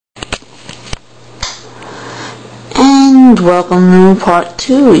And welcome to part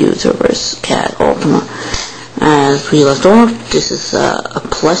 2 YouTubers Cat Ultima. As we left off, this is a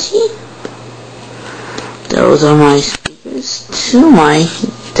plushie. Those are my speakers to my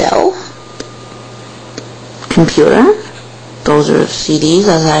Dell computer. Those are CDs,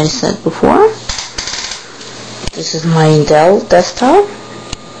 as I said before. This is my Dell desktop.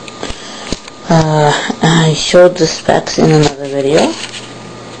 I showed the specs in another video,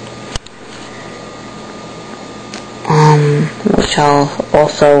 which I'll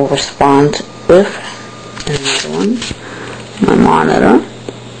also respond with in another one. My monitor.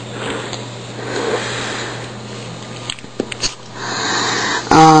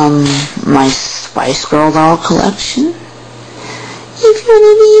 My Spice Girl doll collection. If you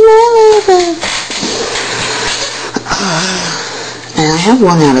wanna be my lover. And I have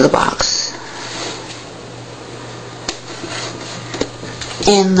one out of the box.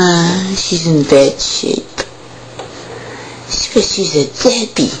 And she's in bad shape. She's a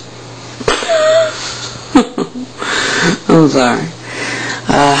deadbeat. I'm sorry.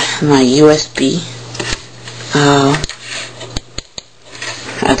 My USB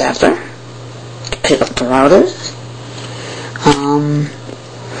adapter. Pick up the routers.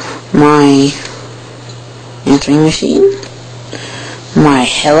 My answering machine. My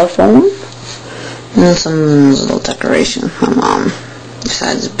telephone. And some little decoration my mom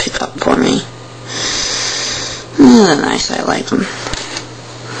decided to pick up for me. They're nice, I like them.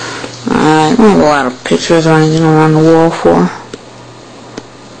 I don't have a lot of pictures or anything around the wall for.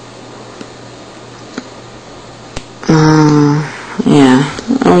 Yeah,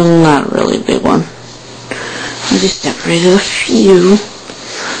 not a really big one. I just decorated a few.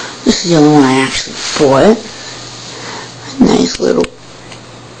 This is the only one I actually bought. A nice little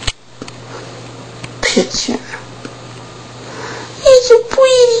picture. It's so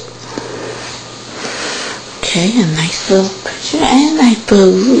pretty. Okay, a nice little picture, and I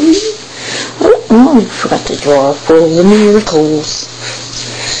believe... Oh, I forgot to draw for the miracles.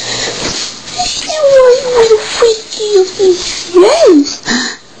 Yes!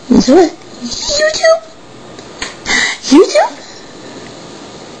 That's what? YouTube? YouTube?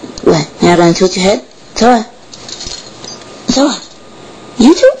 What? You're not gonna tilt your head? So what? So what?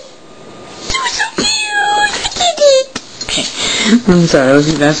 YouTube? That was so cute! Okay, I'm sorry, I was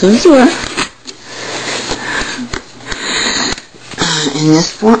back to the store. In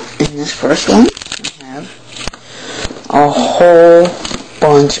this first one, we have a whole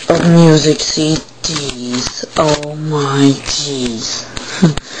bunch of music CDs. Oh my jeez.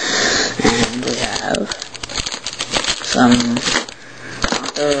 And we have some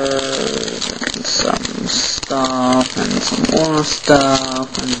doctors and some stuff and some more stuff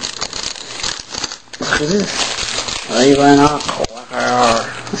and look at this. Even a collector.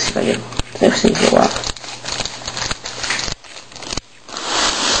 Let's see if I can actually go up.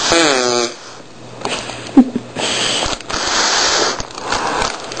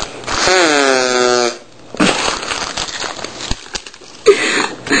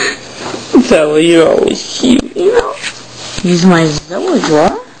 So you're always cute, you know. Here's my Zoa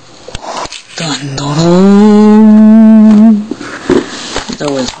drawer. Dun dun dun.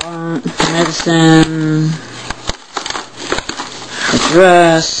 Zoa's heart, medicine, her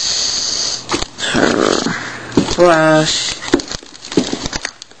dress, her brush,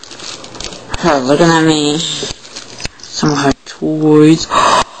 her looking at me, some of her toys.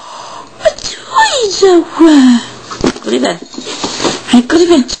 What toys are Go to bed. Hey, go to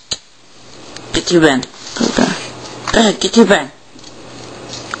bed. Get to your bed. Go ahead, get to your bed.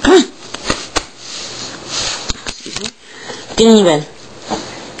 Come on. Excuse me. Get in your bed.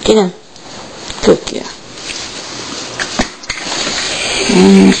 Get in. Good, yeah.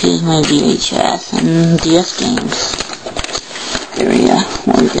 And here's my VHS and DS games area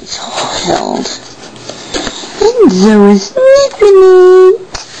where it gets held. And Zoe's nipping it.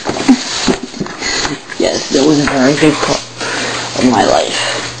 Yes, that was a very big part of my life.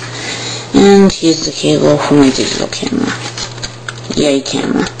 And here's the cable for my digital camera. Yay,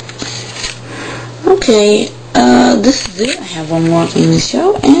 camera. Okay, this is it. I have one more in the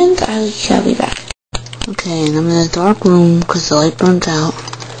show, and I shall be back. Okay, and I'm in a dark room because the light burnt out.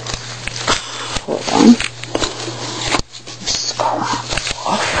 Hold on. This crap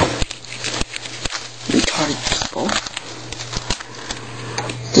off. Retarded people.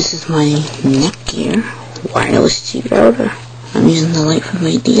 This is my neck gear. Wireless TV router. I'm using the light from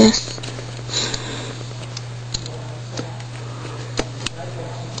my DS.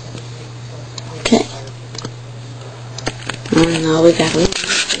 Okay. And I'll be back with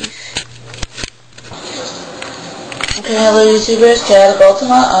you. Okay, hello YouTubers, Cat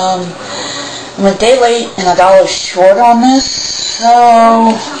Ultima. I'm a day late and $1 short on this,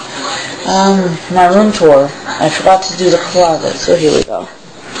 so, my room tour. I forgot to do the closet, so here we go.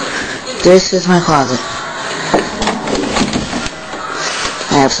 This is my closet.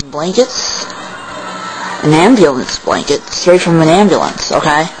 I have some blankets. An ambulance blanket, straight from an ambulance,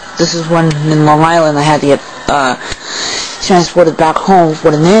 okay? This is when in Long Island I had to get, transported back home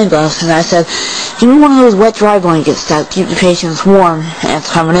with an ambulance, and I said, give me one of those wet dry blankets that keep the patients warm and it's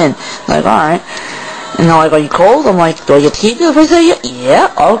coming in. Like, alright. And they're like, are you cold? I'm like, do I get to keep it if I say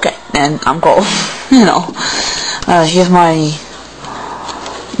yeah, okay. And I'm cold. You know. Here's my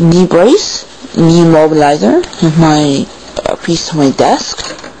knee brace, knee immobilizer, with my piece to my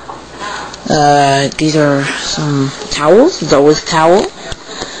desk. These are some towels. It's always a towel.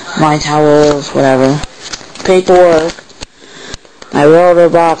 My towels, whatever. Paperwork. My roller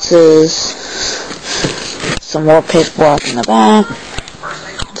boxes. Some more paperwork in the back.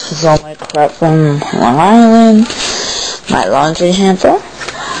 This is all my crap from Long Island. My laundry hamper.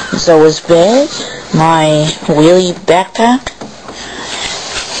 It's always big. My wheelie backpack.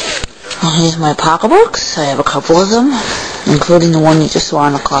 Here's my pocketbooks. I have a couple of them, including the one you just saw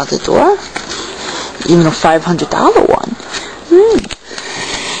on the closet door. Even a $500 one.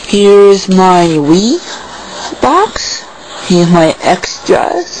 Here's my Wii box. Here's my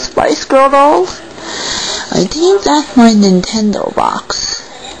extra Spice Girl dolls. I think that's my Nintendo box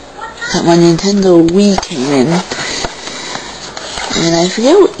that my Nintendo Wii came in. And I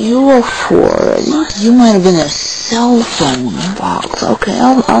forget what you were for. I think you might have been a cell phone box. Okay,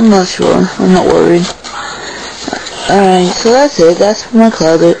 I'm not sure. I'm not worried. Alright, so that's it. That's for my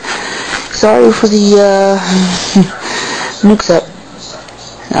closet. Sorry for the mix-up.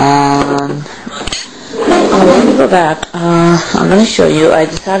 Let me go back. I'm gonna show you. I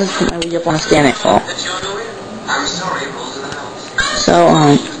decided to put my Wii up on a stand at all. So,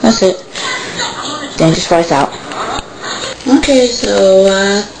 that's it. Dangerous Spice out. Okay, so,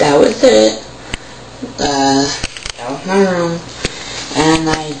 that was it. That was my room. And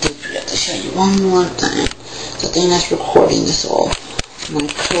I did forget to show you one more thing. The thing that's recording this all. My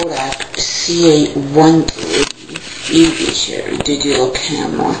Kodak C813 Aviator digital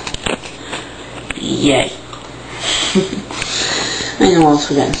camera. Yay. I know I was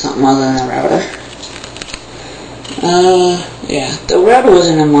forgetting something other than the router. Yeah, the router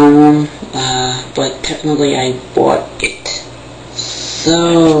wasn't in my room, but technically I bought it.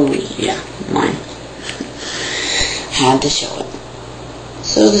 So, yeah, mine. Had to show it.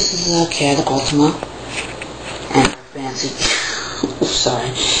 So this is a Kodak Ultima. And fancy,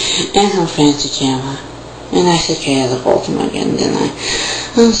 sorry, and her fancy camera. And I said Kodak Ultima again, didn't I?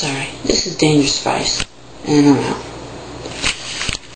 I'm sorry. This is Dangerous Spice, and I'm out.